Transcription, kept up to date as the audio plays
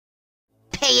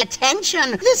pay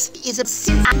attention. This is a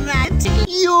cinematic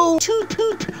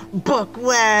YTP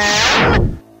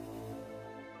bookworm.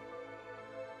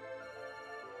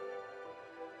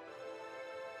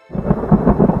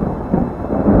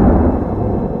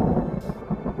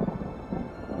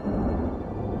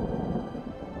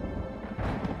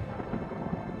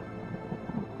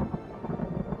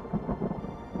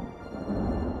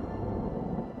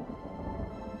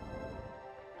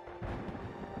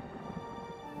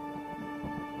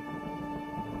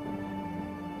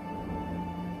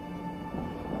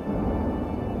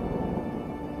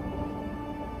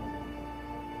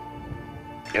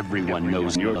 Everyone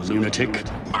knows you're a lunatic.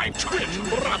 My twin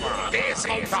brother, there's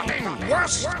nothing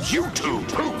worse. You two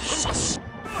too sus.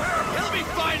 He'll be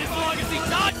fine as long as he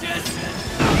dodges!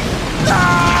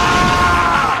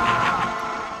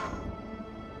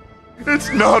 It's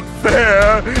not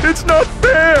fair! It's not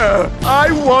fair!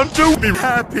 I want to be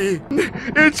happy!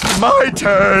 It's my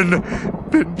turn!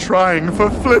 Been trying for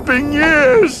flipping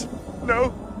years!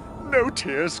 No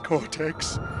tears,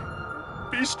 Cortex.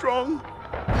 Be strong.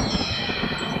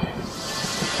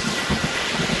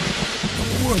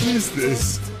 What is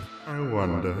this? I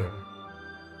wonder.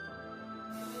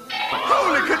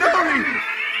 Holy cannoli!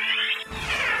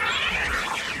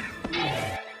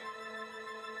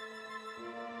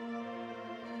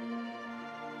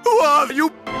 Who are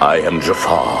you? I am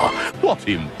Jafar. What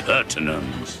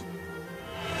impertinence!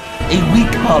 A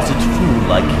weak-hearted fool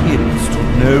like him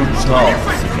stood no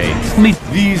chance against me.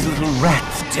 These little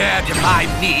rats Dare defy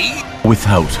me?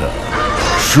 without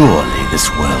her. Surely this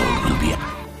world will be...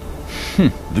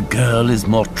 The girl is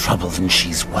more trouble than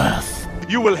she's worth.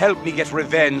 You will help me get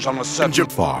revenge on a certain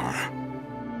Jafar.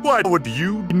 Why would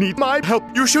you need my help?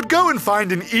 You should go and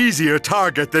find an easier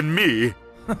target than me.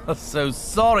 So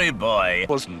sorry, boy.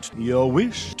 Wasn't your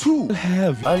wish to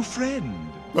have a friend?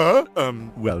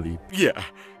 Well, yeah.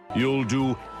 You'll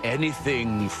do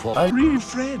anything for a real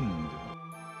friend.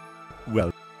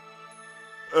 Well,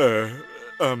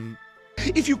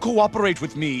 If you cooperate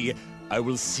with me, I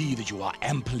will see that you are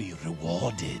amply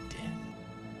rewarded.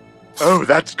 oh,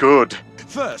 that's good.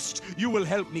 First, you will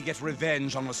help me get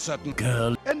revenge on a certain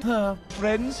Girl and her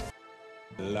friends.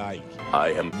 Like I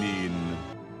am mean.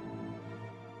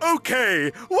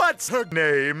 Okay, what's her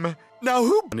name? Now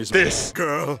who is this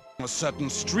girl? a certain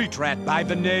street rat by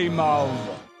the name of...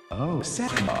 Oh,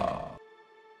 Sakura.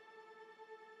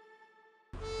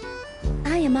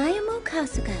 I am Ayamo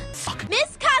Kasuga.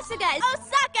 Miss Kasuga is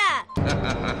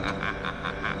Osaka!